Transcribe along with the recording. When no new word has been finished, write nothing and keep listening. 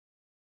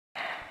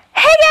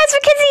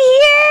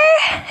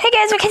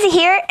guys, Mackenzie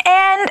here,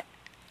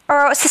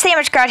 or it's the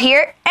Sandwich God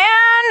here,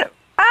 and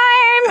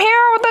I'm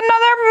here with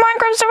another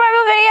Minecraft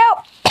survival video.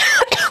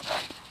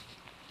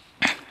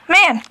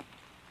 Man,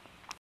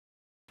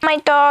 my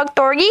dog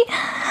Dorgy.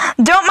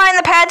 Don't mind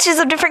the patches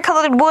of different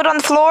colored wood on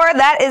the floor.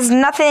 That is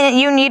nothing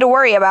you need to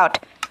worry about.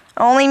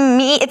 Only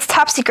me. It's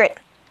top secret.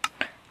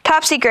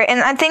 Top secret,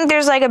 and I think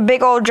there's like a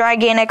big old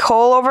gigantic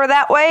hole over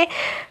that way,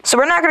 so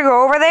we're not gonna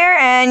go over there.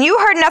 And you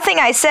heard nothing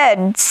I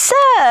said, so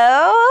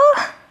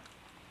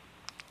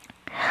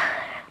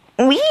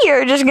we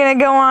are just gonna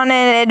go on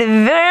an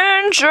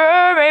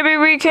adventure. Maybe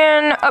we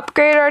can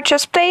upgrade our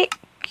chest plate.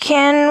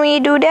 Can we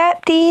do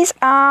that, please?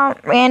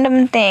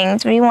 Random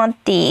things. We want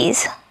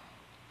these.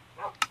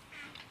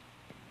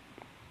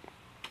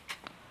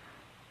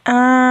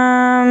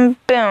 Boom,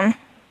 boom,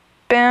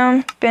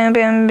 boom,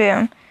 boom,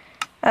 boom.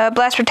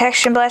 Blast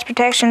protection,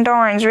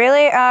 thorns.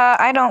 Really?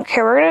 I don't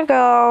care. We're gonna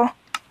go.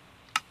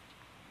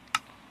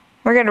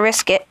 We're gonna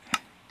risk it.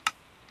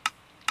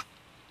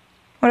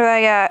 What do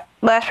I got?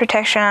 Blast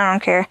protection, I don't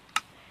care.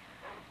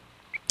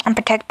 I'm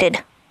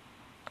protected.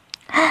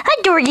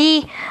 Hi,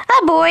 Dorgy.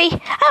 Hi, boy.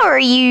 How are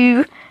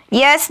you?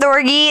 Yes,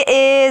 Dorgy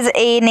is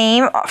a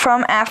name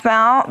from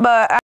Aphmau,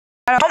 but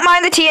I don't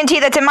mind the TNT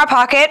that's in my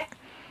pocket.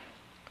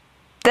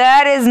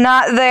 That is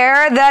not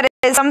there. That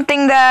is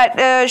something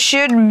that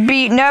should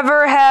be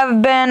never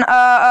have been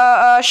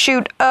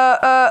shoot.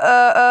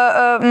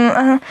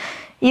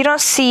 You don't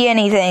see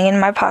anything in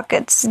my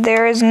pockets.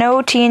 There is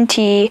no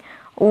TNT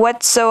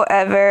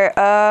whatsoever.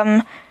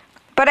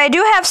 But I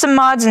do have some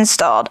mods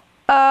installed.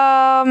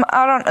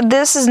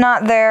 This is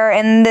not there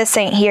and this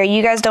ain't here.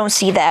 You guys don't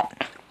see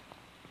that.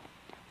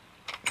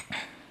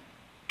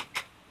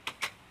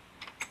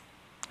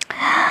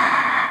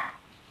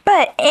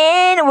 But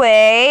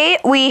anyway,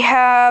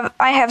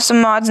 I have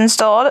some mods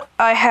installed.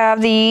 I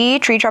have the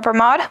tree chopper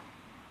mod.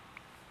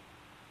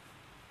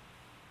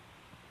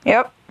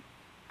 Yep,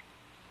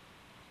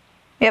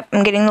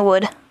 I'm getting the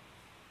wood.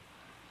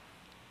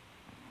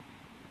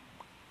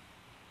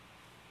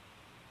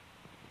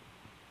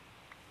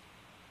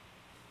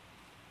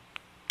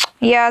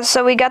 Yeah,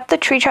 so we got the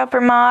tree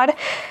chopper mod.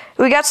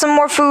 We got some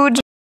more food.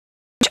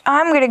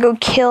 I'm gonna go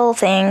kill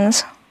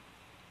things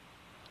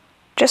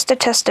just to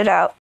test it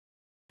out.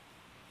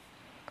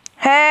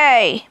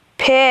 Hey,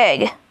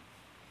 pig.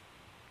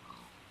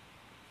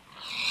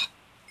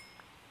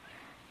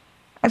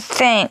 I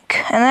think.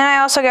 And then I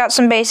also got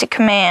some basic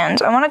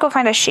commands. I want to go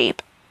find a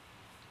sheep.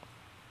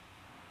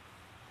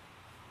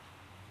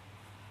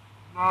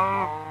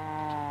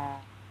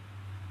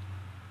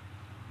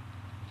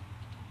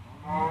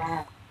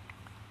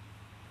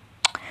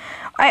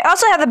 I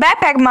also have the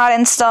backpack mod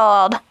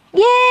installed.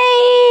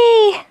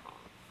 Yay!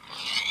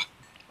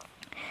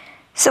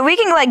 So we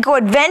can like go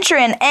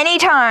adventuring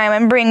anytime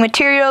and bring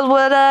materials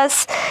with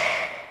us.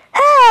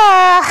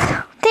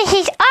 Ah, this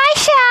is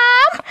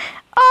awesome!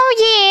 Oh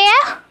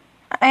yeah!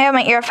 I have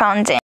my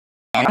earphones in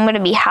and I'm gonna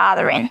be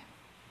hollering.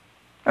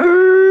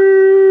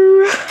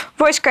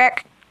 Voice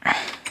crack.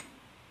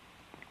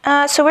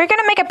 So we're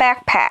gonna make a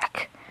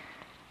backpack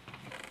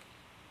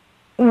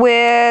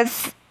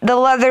with the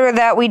leather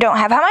that we don't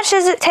have. How much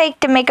does it take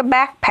to make a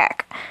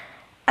backpack?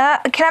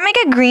 Can I make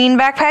a green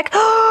backpack?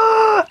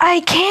 Oh,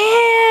 I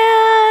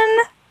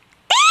can!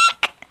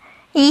 Eek!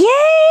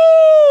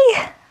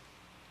 Yay!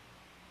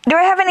 Do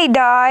I have any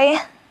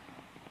dye?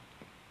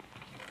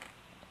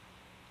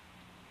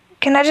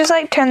 Can I just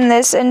like turn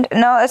this and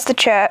no, that's the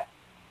chat.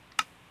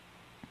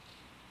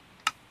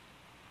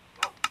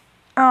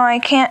 Oh, I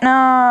can't.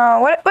 No.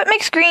 What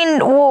makes green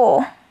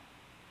wool?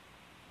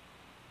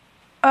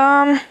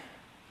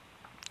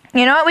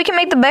 You know what? We can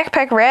make the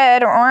backpack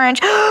red or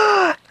orange.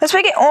 Let's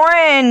make it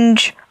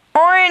orange.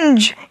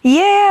 Orange.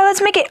 Yeah,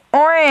 let's make it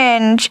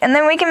orange. And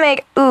then we can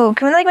make, ooh,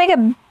 can we like make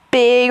a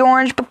big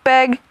orange book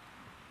bag?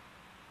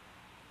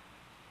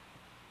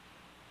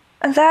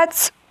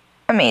 That's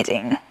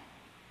amazing.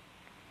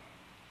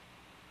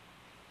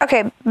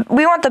 Okay,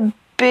 we want the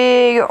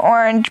big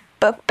orange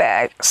book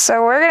bag.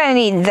 So we're gonna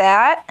need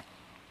that.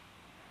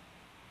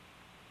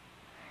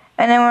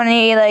 And then we'll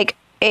need like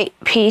 8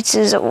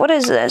 pieces of, what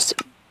is this?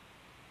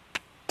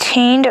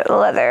 Tained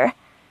leather.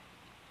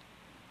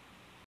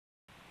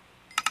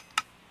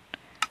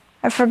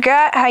 I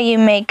forgot how you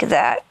make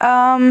that.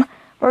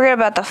 We're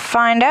about to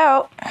find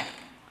out. I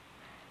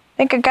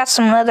think I got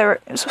some leather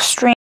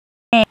string.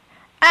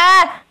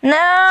 Ah!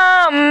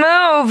 No!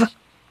 Move!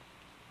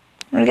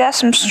 We got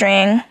some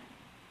string.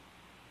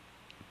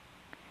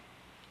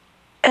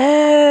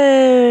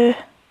 I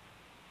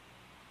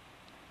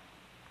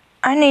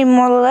need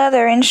more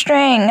leather and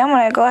string. I'm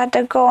gonna have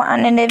to go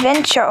on an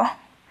adventure.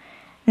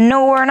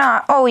 No, we're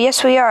not. Oh,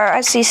 yes, we are.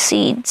 I see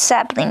seeds,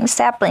 saplings.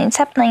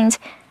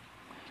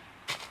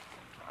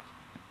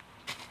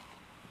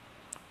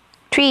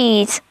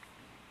 Trees.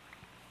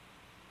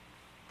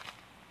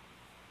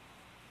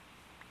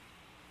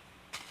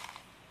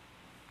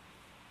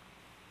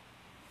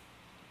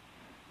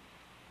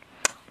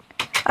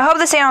 I hope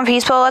this ain't on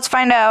peaceful. Let's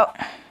find out.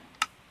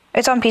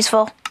 It's on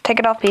peaceful. Take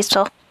it off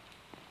peaceful.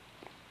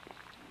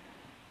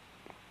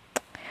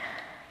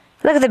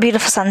 Look at the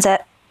beautiful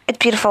sunset. It's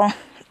beautiful.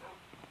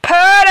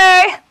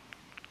 Party!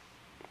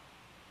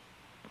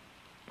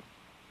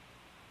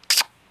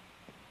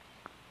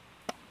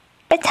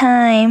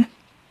 Bedtime.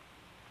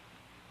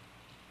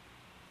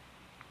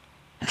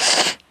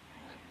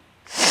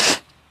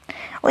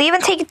 We'll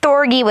even take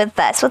Thorgy with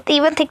us.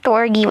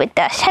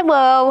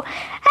 Hello.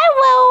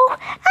 Hello.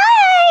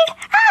 Hi.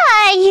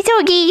 Hi,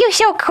 Thorgy. You're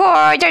so cool.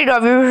 I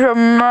love you so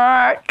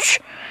much.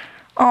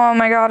 Oh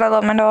my god, I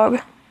love my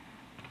dog.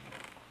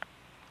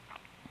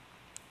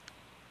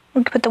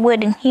 We can put the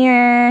wood in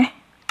here.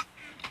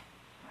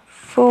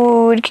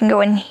 Food can go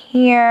in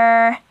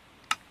here.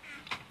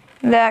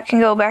 That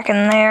can go back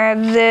in there.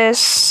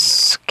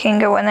 This can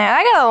go in there.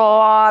 I got a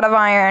lot of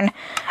iron.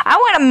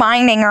 I went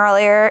mining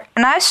earlier,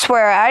 and I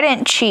swear I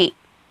didn't cheat.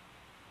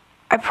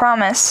 I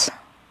promise.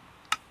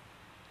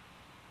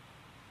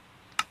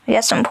 We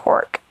got some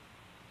pork.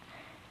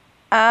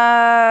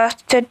 The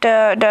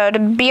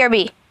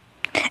BRB.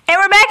 And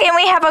we're back, and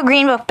we have a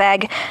green book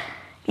bag.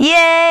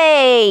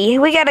 Yay!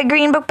 We got a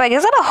green book bag.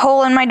 Is that a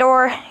hole in my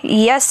door?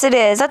 Yes, it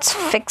is. Let's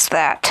fix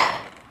that.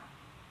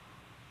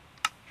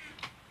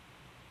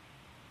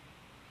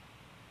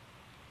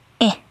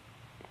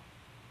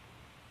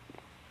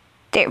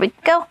 There we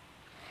go.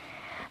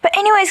 But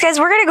anyways, guys,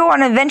 we're going to go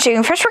on an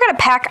adventure. First, we're going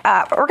to pack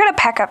up. We're going to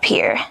pack up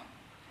here.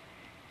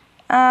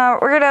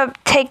 We're going to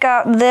take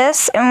out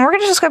this, and we're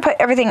just going to put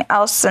everything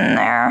else in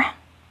there.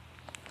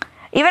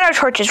 Even our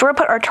torches. We're going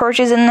to put our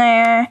torches in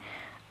there.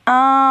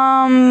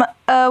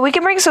 We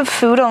can bring some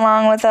food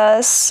along with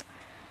us.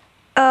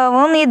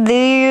 We'll need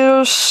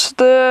this.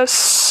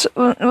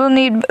 We'll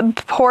need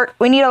pork.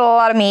 We need a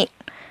lot of meat.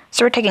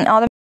 So we're taking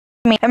all the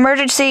meat.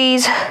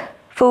 Emergencies.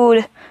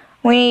 Food.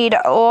 We need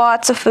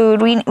lots of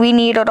food. We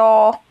need it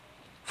all.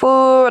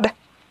 Food.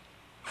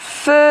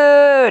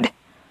 Food.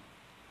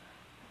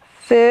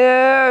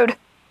 Food.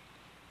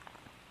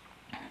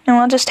 And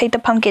we'll just take the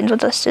pumpkins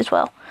with us as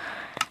well.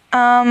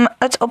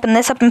 Let's open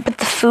this up and put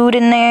the food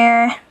in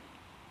there.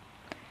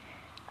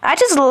 I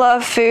just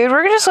love food.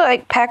 We're gonna just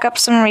like pack up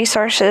some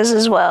resources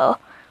as well.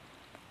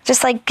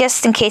 Just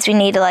in case we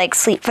need to like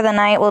sleep for the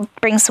night, we'll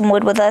bring some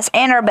wood with us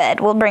and our bed.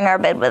 We'll bring our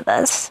bed with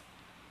us.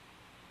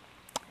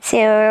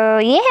 So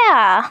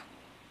yeah.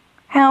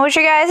 How was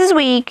your guys'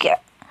 week?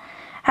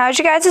 How's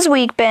your guys'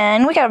 week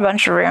been? We got a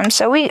bunch of rooms,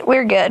 so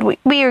we're good.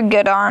 We are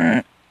good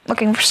on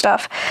looking for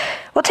stuff.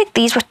 We'll take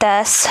these with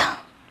us.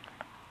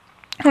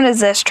 What is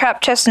this?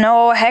 Trap chest?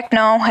 No. Heck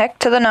no. Heck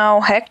to the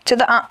no. Heck to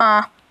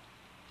the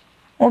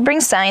We'll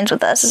bring signs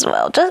with us as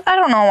well. I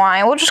don't know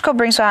why. We'll just go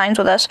bring signs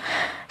with us.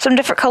 Some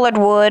different colored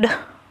wood.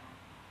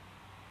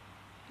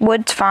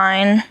 Wood's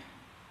fine.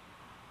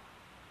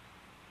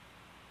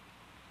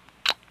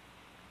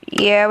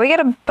 Yeah, we got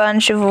a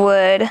bunch of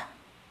wood.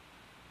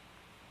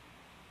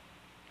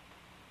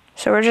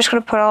 So we're just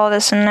going to put all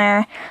this in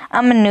there.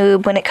 I'm a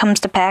noob when it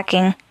comes to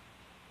packing.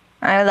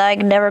 I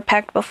never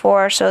packed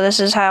before, so this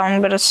is how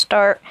I'm going to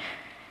start.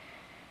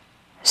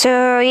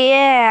 So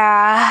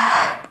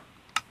yeah.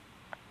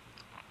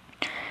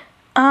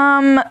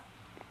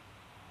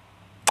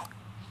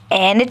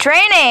 And it's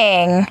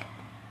raining.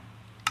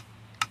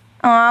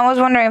 Oh, I was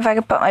wondering if I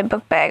could put my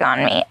book bag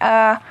on me.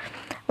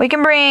 We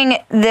can bring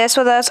this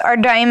with us. Our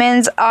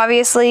diamonds,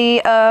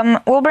 obviously.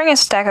 We'll bring a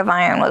stack of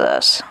iron with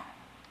us.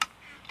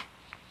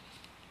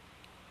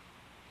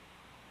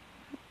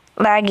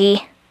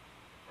 Laggy.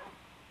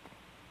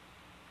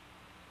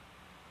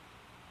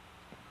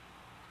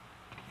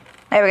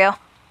 There we go.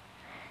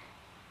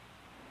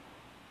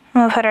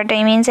 We'll put our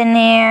diamonds in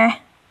there.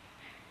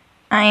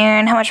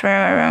 Iron. How much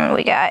room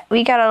we got?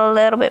 We got a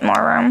little bit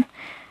more room.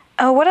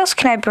 Oh, what else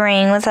can I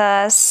bring with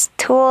us?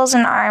 Tools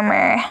and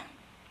armor.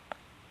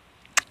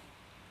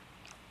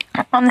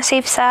 On the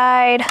safe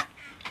side.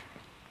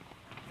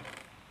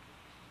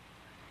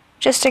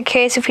 Just in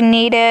case if we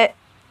need it.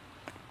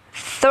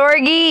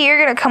 Thorgy,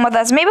 you're gonna come with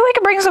us. Maybe we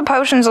could bring some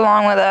potions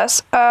along with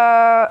us.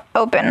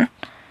 Open.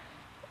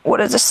 What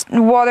is this?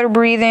 Water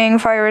breathing,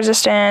 fire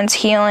resistance,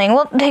 healing.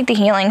 We'll take the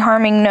healing.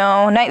 Harming,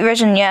 no. Night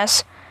vision,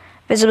 yes.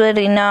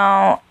 Visibility,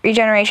 no.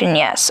 Regeneration,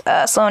 yes.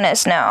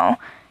 Slowness, no.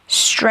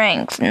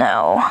 Strength,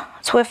 no.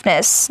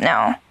 Swiftness,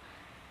 no.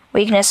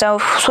 Weakness, oh.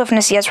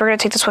 Swiftness, yes. We're gonna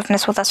take the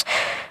swiftness with us.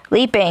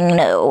 Leaping,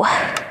 no.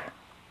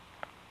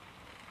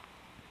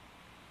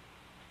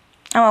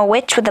 I'm a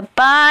witch with a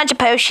bunch of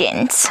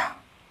potions.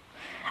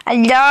 I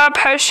love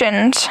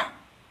potions.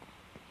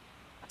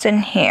 What's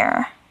in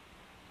here?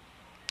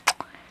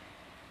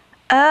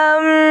 Boom,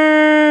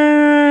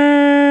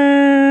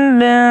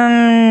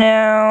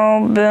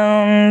 no,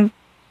 boom,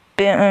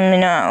 boom,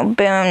 no,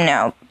 boom,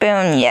 no,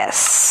 boom,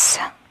 yes.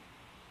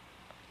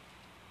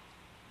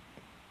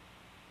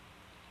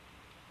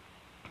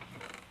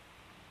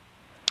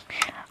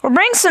 We'll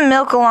bring some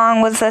milk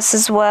along with us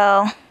as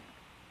well.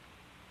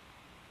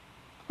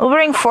 We'll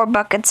bring 4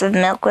 buckets of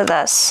milk with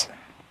us.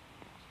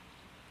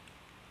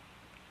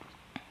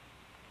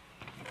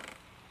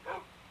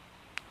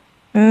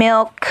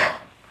 Milk.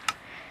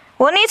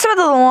 We'll need some of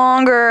the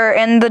longer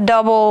and the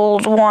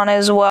doubled one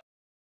as well.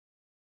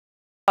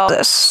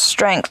 This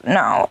strength,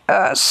 no.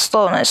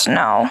 Slowness,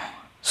 no.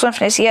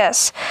 Swiftness,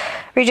 yes.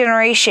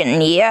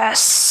 Regeneration,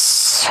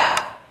 yes.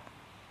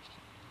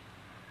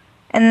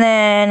 And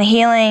then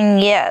healing,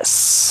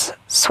 yes.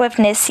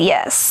 Swiftness,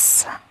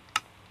 yes.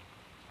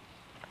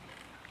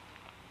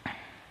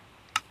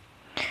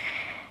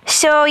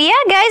 So yeah,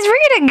 guys, we're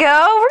gonna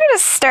go. We're gonna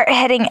start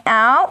heading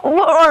out.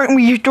 Well, aren't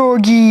we,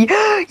 doggy?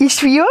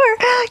 Yes, we are.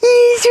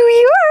 Yes,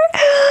 we are.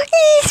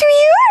 Yes,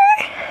 we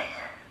are.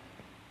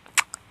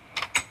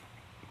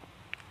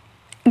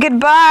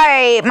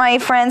 Goodbye, my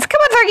friends. Come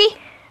on, Thorgy.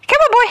 Come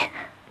on, boy.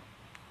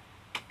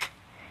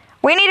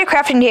 We need a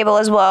crafting table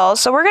as well,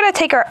 so we're gonna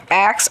take our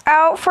axe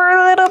out for a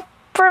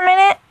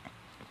minute.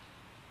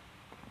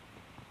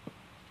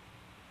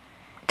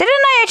 Didn't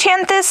I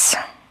enchant this?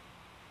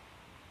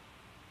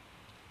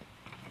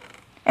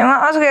 And we're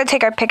also gonna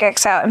take our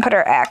pickaxe out and put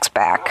our axe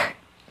back.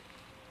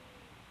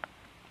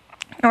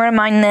 And we're gonna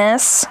mine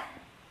this.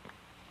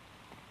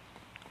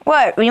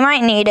 What? We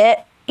might need it.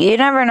 You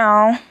never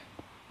know.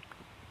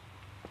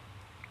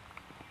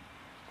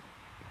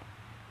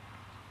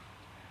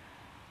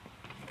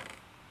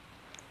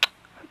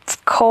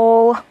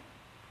 Coal,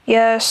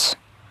 yes.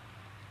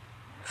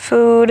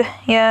 Food,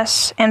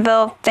 yes.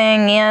 Anvil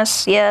thing,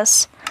 yes,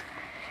 yes.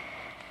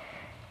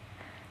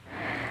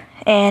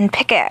 And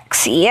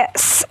pickaxe,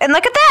 yes. And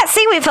look at that!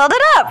 See, we filled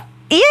it up!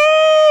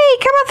 Yay!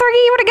 Come on,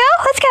 Thorgy, you wanna go?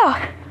 Let's go!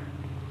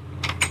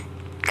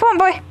 Come on,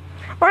 boy.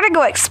 We're gonna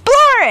go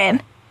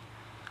exploring!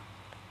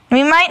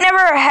 We might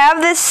never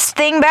have this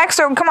thing back,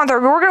 so come on,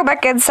 Thorgy, we're gonna go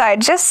back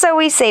inside just so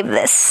we save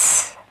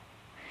this.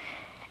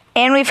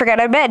 And we forgot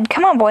our bed.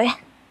 Come on, boy.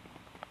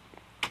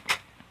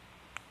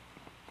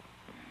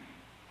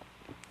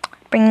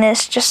 Bring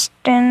this just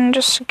in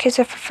case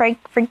I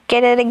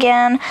forget it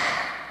again.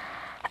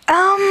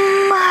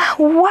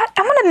 What?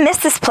 I'm gonna miss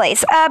this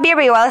place.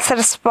 BRB, while I set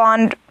a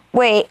spawn.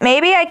 Wait,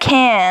 maybe I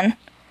can.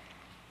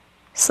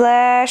 /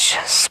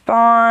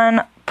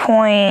 spawn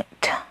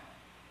point.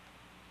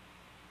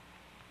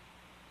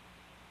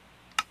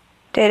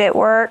 Did it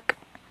work?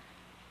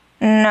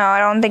 No, I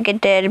don't think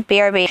it did.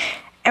 BRB.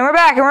 And we're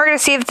back, and we're gonna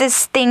see if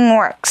this thing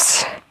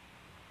works.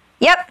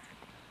 Yep.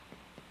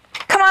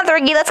 Come on,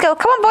 Thorgy, let's go.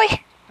 Come on, boy.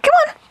 Come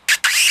on.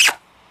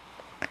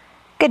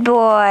 Good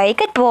boy.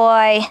 Good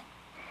boy.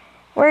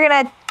 We're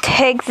gonna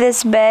take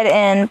this bed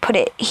and put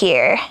it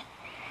here.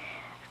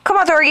 Come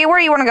on, Thorgy. Where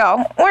do you want to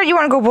go? Where do you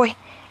want to go, boy?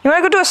 You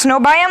want to go to a snow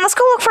biome? Let's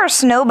go look for a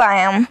snow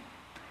biome.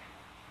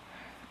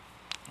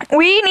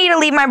 We need to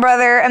leave my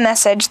brother a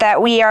message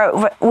that we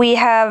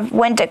have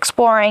went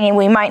exploring and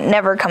we might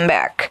never come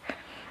back.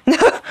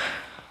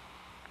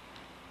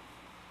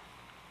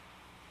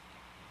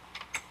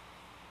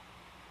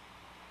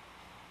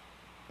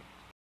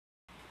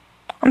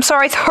 I'm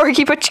sorry,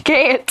 Thorgy, but you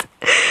can't.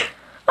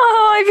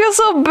 Oh, I feel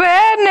so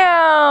bad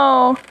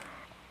now.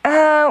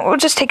 We'll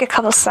just take a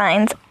couple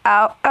signs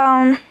out.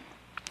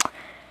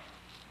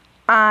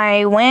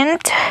 I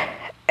went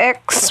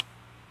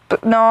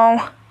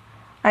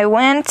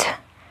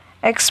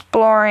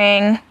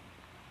exploring.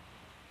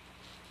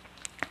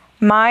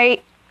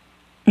 Might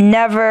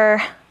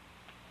never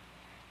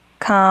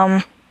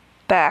come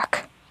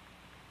back.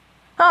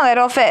 Oh,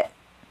 that'll fit.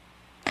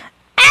 Ah,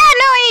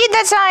 no, I need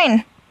that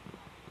sign.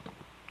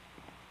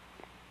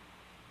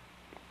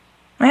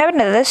 What happened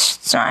to this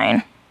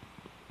sign?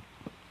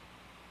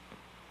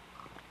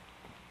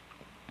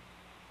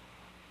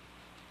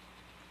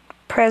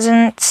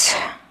 Presents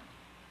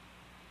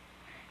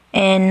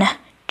in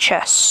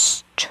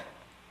chest.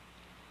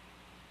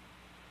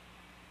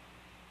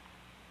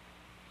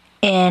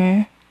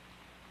 In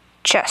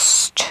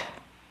chest.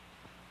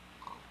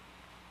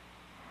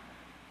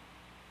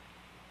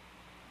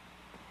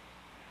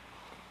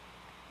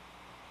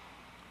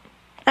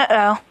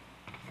 Uh-oh.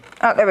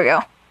 Oh, there we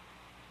go.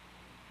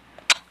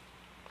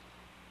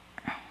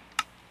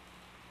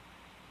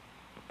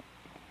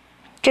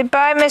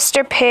 Goodbye,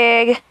 Mr.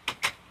 Pig.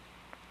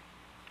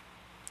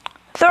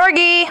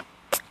 Thorgy!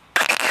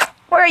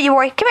 Where are you,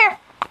 boy? Come here.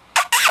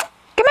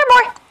 Come here,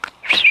 boy.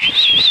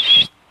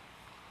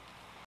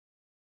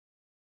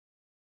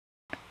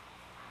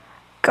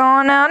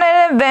 Going on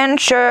an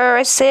adventure,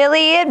 a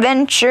silly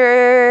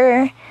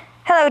adventure.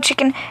 Hello,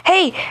 chicken.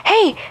 Hey,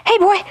 hey, hey,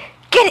 boy.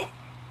 Get it.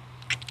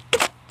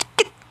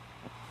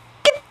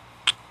 Get.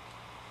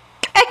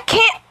 I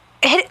can't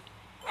hit it.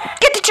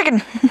 Get the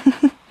chicken.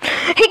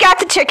 He got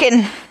the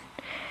chicken.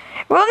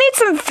 We'll need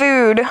some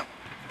food.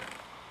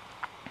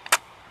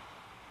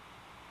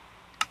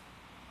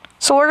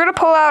 So we're gonna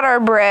pull out our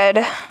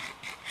bread.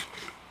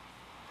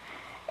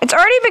 It's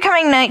already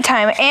becoming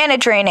nighttime and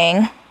it's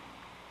raining.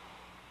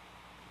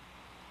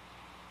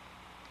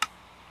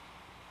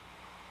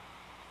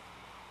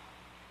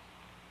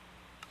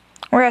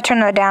 We're gonna turn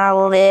that down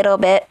a little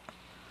bit.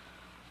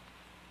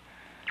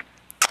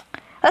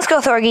 Let's go,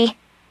 Thorgy.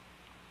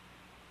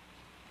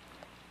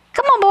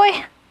 Come on,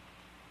 boy.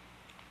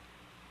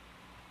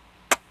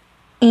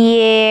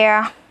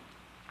 Yeah.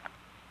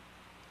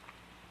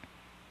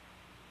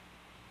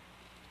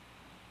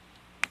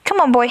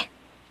 Come on, boy.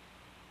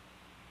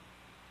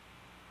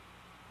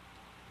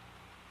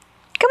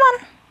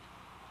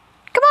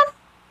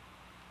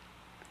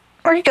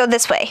 We're gonna go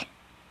this way.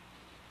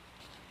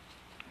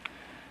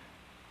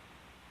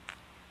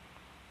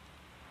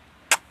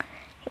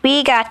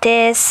 We got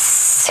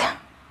this.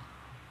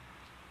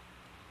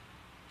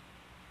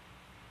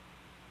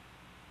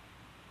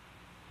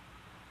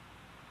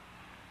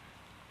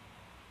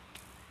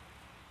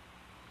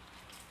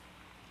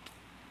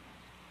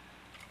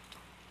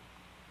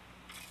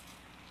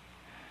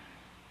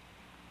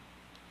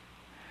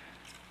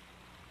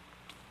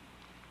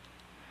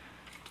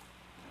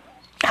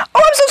 Oh,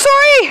 I'm so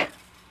sorry!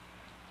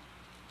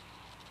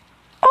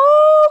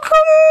 Oh,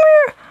 come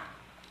here!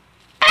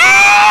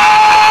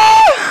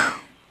 Ah!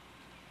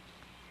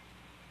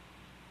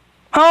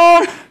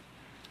 Home!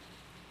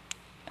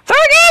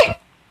 Thorgy!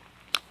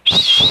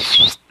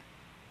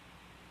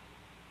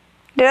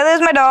 Did I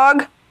lose my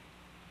dog?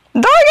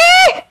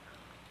 Doggy!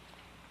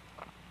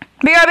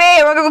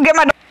 BRB, we're gonna go get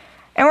my dog.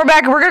 And we're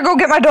back, we're gonna go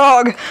get my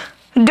dog.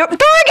 Doggy!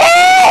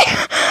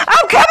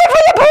 I'm coming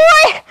for you,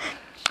 boy!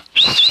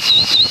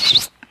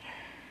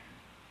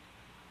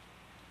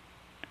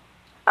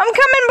 I'm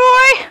coming,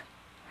 boy!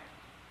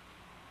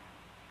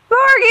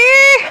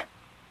 Largy!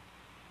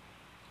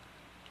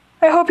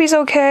 I hope he's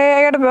okay.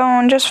 I got a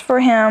bone just for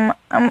him.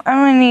 I'm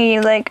gonna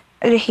need, like,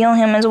 to heal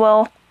him as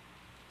well.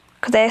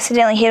 Because I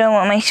accidentally hit him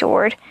with my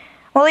sword.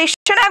 Well, he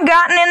shouldn't have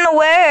gotten in the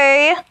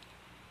way.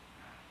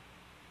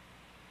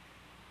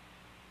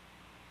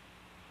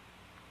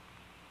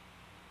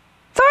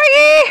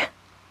 Thorgy!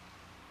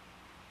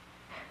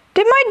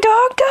 Did my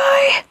dog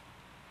die?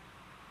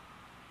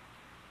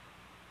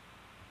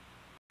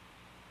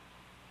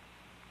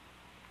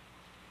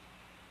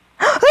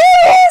 There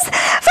it is!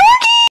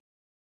 Thorgy!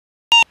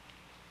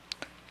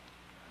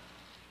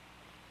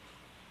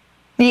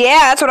 Yeah,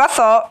 that's what I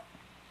thought.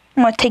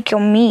 I'm gonna take your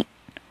meat.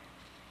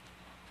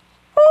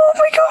 Oh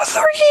my god,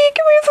 Thorgy!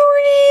 Come here,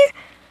 Thorgy!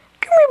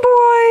 Come here,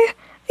 boy!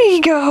 There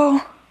you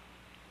go.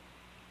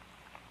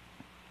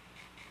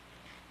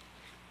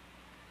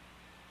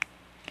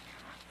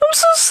 I'm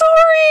so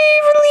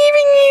sorry for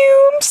leaving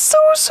you. I'm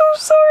so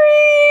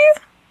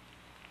sorry.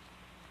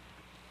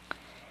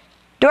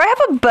 Do I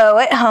have a bow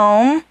at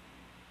home?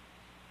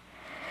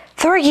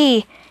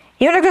 Thorgy,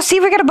 you wanna go see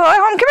if we got a bow at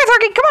home? Come here,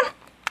 Thorgy, come on.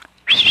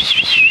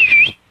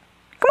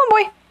 Come on,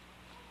 boy.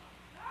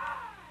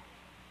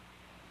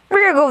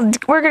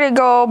 We're gonna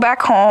go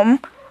back home.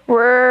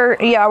 We're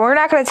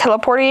not gonna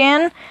teleport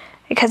in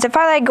because if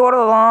I like go to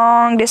a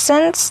long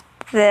distance,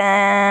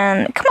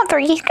 then come on,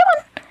 Thorgy,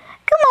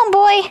 come on,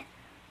 boy.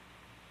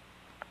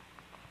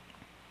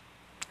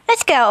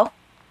 Let's go.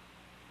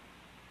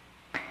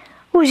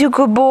 Who's a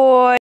good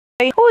boy?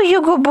 Who's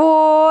a good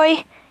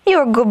boy?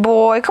 You're a good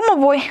boy. Come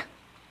on, boy.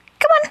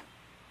 Come on.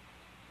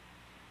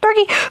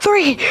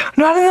 Thorgy,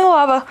 not in the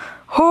lava.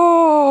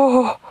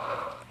 Oh,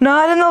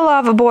 not in the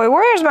lava, boy.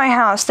 Where's my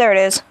house? There it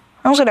is.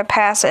 I was gonna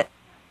pass it.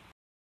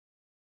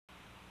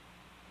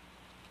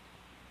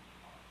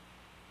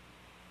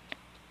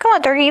 Come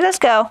on, Thorgy, let's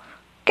go.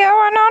 Going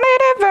on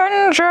an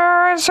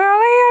adventure, a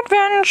silly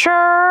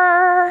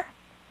adventure.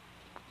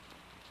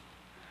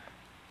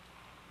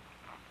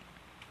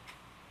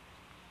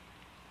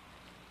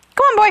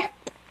 Come on, boy.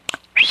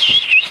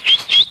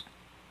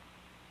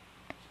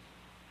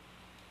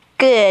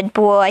 Good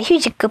boy.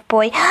 Who's a good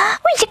boy?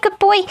 Who's a good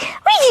boy?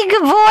 Who's a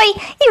good boy?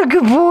 You're a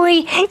good boy.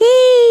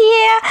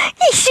 Yeah,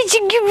 you're such a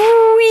good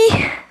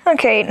boy.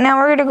 Okay, now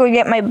we're gonna go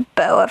get my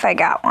bow if I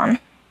got one.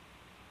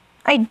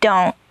 I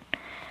don't.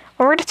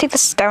 Well, we're gonna take the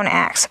stone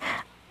axe.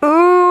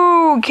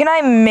 Ooh, can I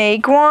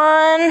make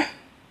one?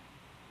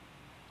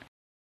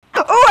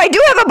 Oh, I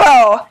do have a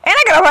bow! And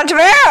I got a bunch of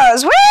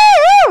arrows!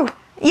 Woo!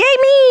 Yay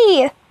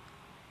me!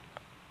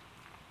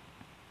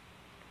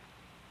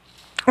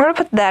 We're gonna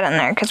put that in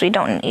there because we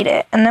don't need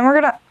it. And then we're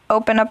gonna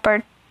open up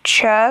our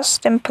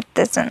chest and put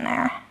this in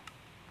there.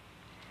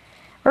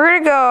 We're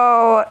gonna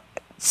go...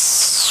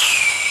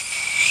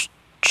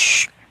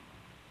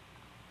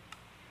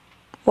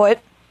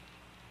 What?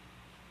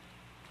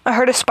 I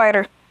heard a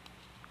spider.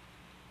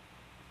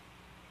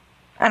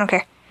 I don't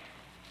care.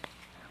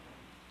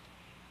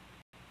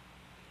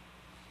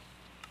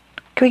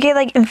 Can we get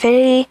like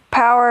infinity,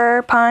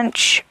 power,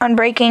 punch,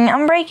 unbreaking?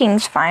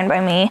 Unbreaking's fine by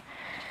me.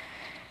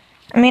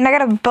 I mean, I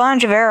got a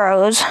bunch of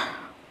arrows.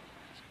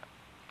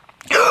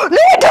 No,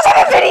 it does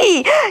have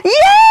infinity! Yay!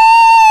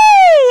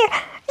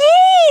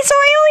 Yay! So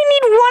I only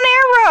need one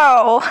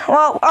arrow.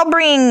 Well,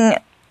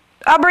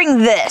 I'll bring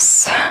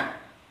this.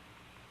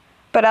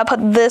 But I'll put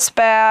this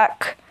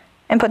back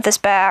and put this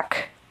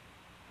back.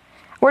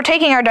 We're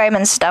taking our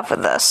diamond stuff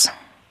with us.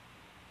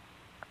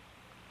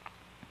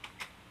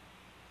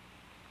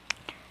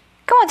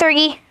 Come on,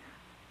 Thorgy.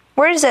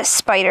 Where is that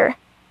spider?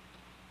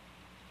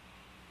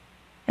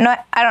 You know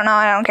what? I don't know.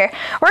 I don't care.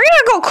 We're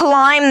gonna go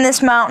climb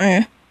this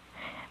mountain.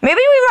 Maybe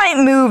we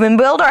might move and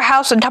build our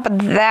house on top of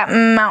that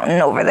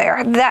mountain over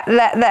there. That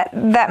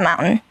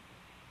mountain.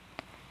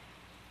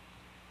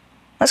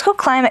 Let's go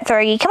climb it,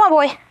 Thorgy. Come on,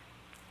 boy.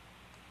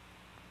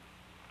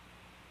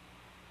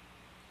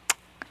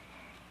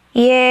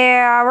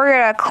 Yeah, we're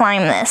gonna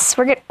climb this.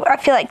 I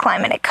feel like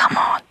climbing it. Come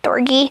on,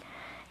 Thorgy.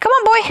 Come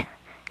on, boy.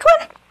 Come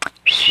on.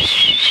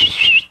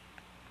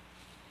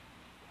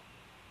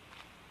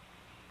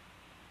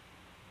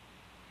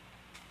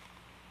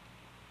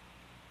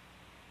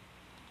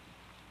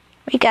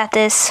 We got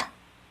this.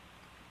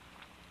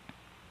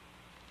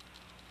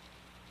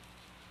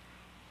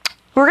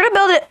 We're gonna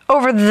build it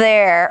over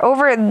there,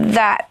 over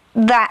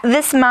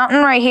this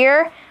mountain right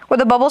here, where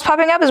the bubble's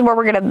popping up is where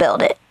we're gonna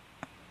build it.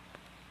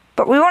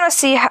 But we wanna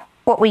see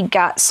what we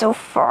got so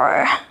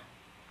far.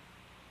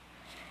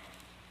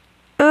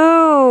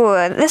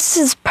 Ooh, this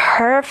is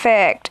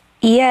perfect.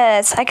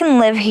 Yes, I can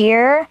live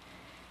here.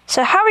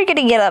 So how are we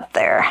gonna get up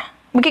there?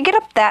 We could get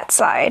up that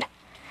side.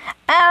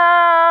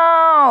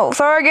 Ow!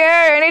 Thorgy,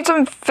 I need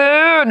some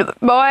food,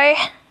 boy.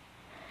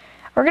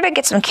 We're gonna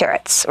get some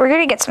carrots. We're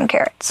gonna get some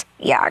carrots.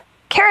 Yeah,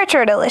 carrots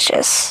are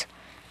delicious.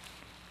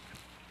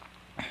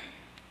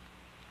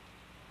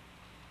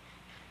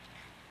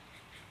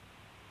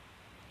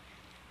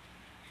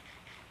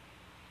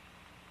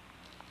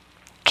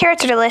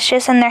 Carrots are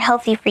delicious and they're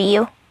healthy for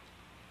you.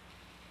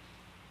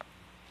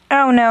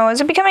 Oh no,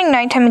 is it becoming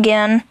nighttime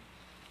again?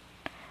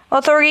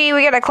 Well, Thorgy,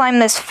 we gotta climb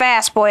this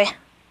fast, boy.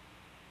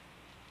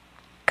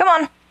 Come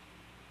on.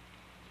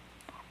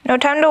 No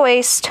time to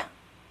waste.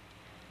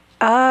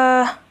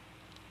 How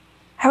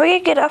are we gonna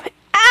get up?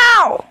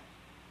 Ow!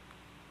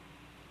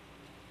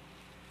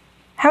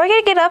 How are we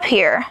gonna get up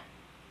here?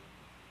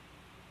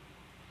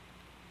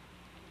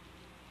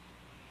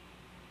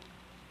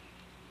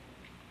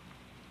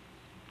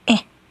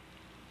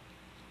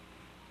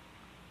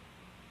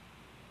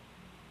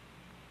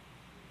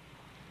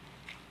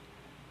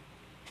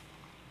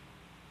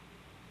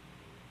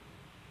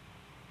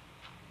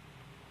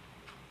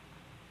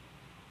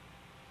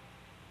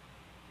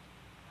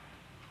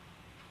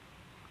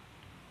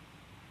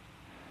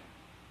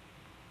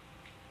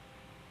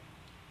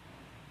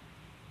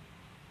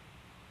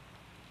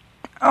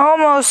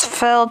 Almost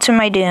fell to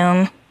my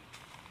doom.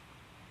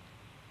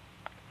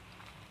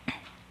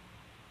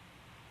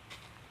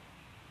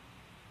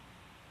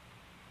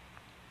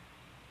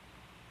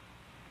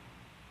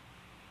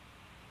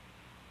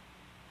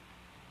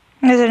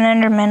 There's an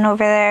Enderman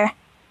over there.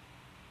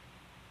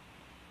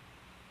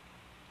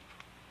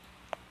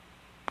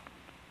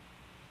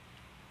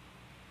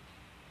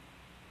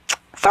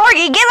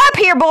 Thorgy, get up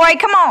here, boy!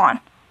 Come on!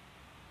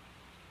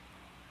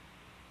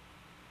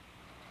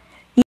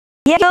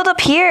 Yeah, build up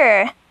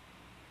here.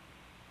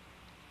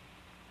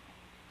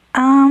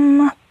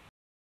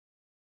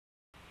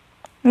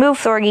 Move,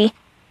 Thorgy.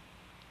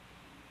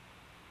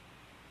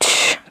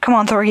 Come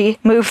on, Thorgy.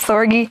 Move,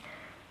 Thorgy.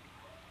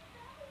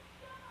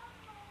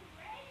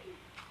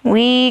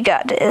 We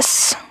got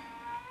this.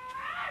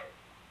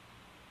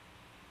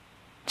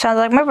 Sounds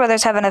like my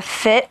brother's having a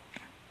fit.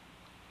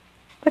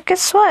 But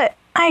guess what?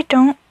 I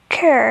don't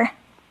care.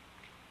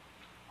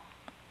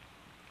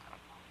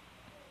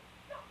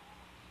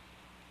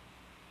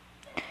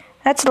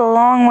 That's a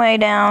long way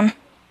down.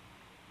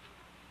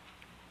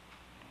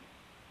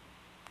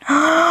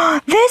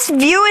 This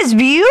view is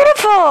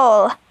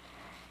beautiful!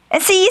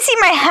 And see, you see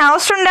my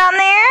house from down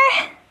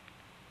there?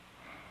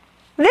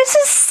 This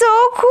is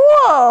so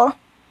cool!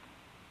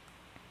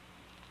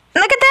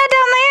 Look at that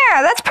down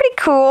there! That's pretty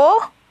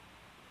cool!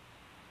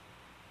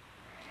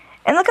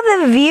 And look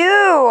at the view!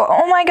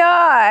 Oh my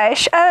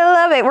gosh! I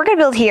love it! We're gonna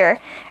build here.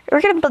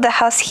 We're gonna build a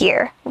house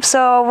here.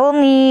 So we'll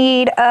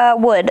need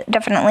wood,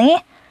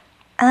 definitely.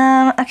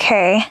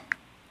 Okay.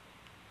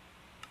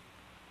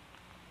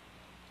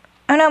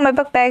 Oh no, my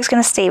book bag's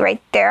gonna stay right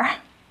there.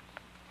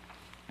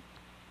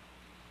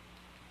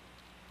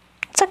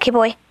 It's okay,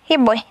 boy. Here,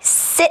 boy.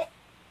 Sit.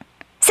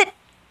 Sit.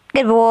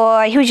 Good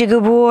boy. Who's your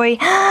good boy?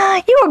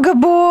 You're a good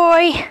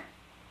boy.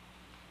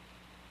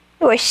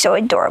 You are so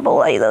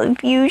adorable. I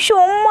love you so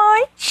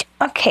much.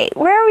 Okay,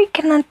 where are we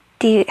gonna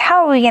do?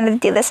 How are we gonna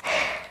do this?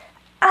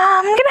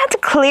 I'm gonna have to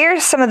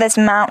clear some of this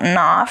mountain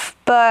off,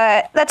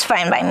 but that's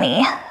fine by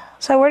me.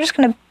 So we're just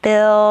gonna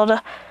build,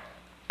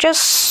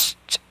 just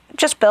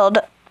build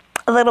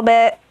a little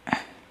bit.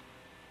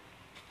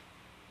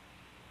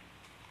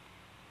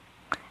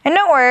 And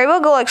don't worry,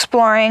 we'll go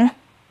exploring.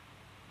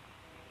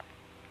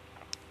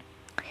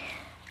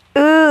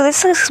 Ooh,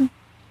 this looks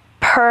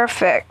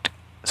perfect.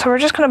 So we're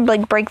just gonna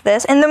like break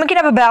this, and then we can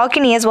have a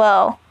balcony as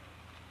well.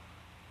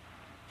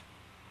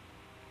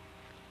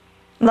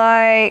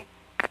 Like,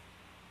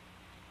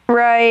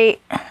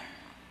 right.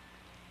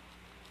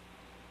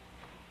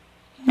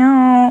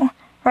 No,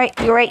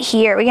 right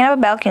here. We can have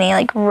a balcony,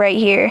 like right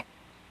here.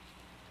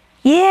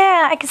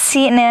 Yeah, I can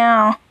see it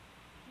now.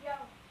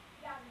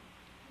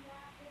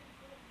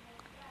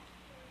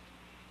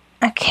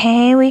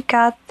 Okay, we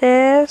got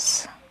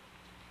this.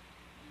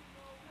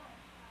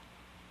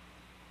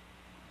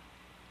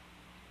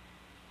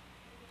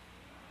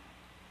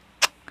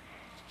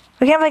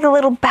 We can have like a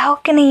little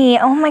balcony.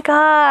 Oh my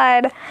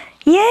god.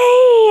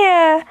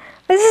 Yay!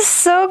 This is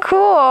so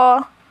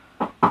cool.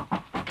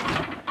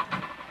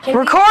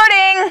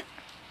 Recording!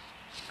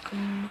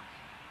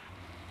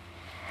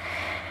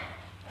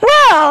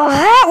 Well,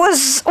 that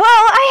was... Well,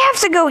 I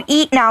have to go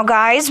eat now,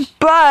 guys.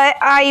 But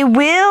I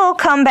will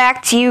come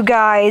back to you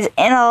guys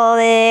in a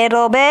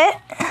little bit.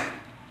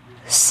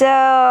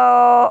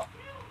 So...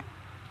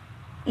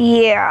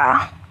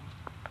 yeah.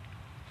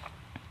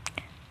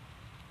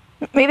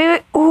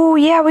 Maybe... Ooh,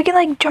 yeah, we can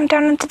like jump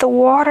down into the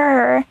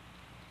water.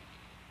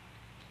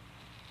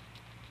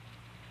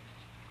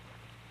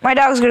 My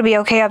dog's gonna be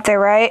okay up there,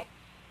 right?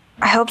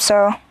 I hope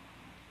so.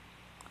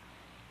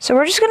 So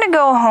we're just gonna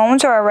go home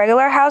to our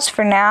regular house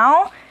for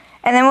now,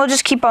 and then we'll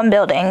just keep on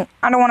building.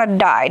 I don't want to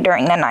die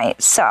during the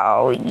night,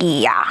 so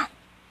yeah.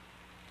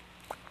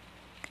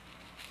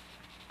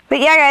 But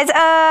yeah, guys,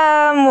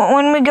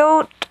 when we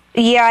go,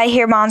 yeah, I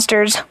hear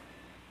monsters.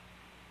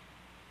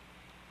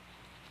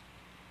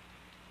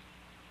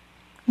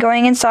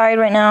 Going inside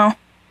right now.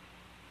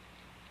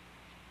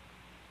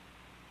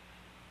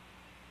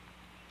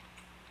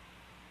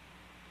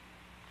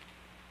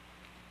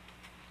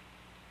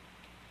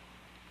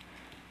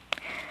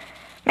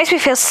 Makes me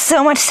feel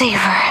so much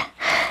safer.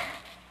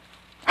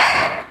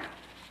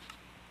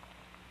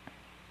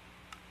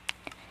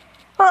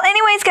 Well,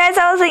 anyways, guys,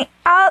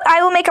 I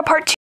will make a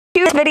part 2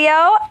 of this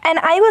video, and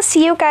I will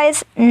see you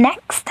guys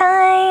next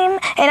time.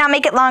 And I'll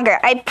make it longer.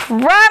 I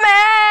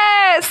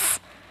promise.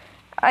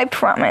 I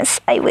promise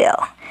I will.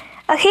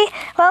 Okay,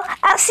 well,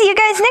 I'll see you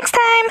guys next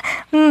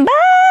time.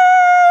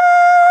 Bye.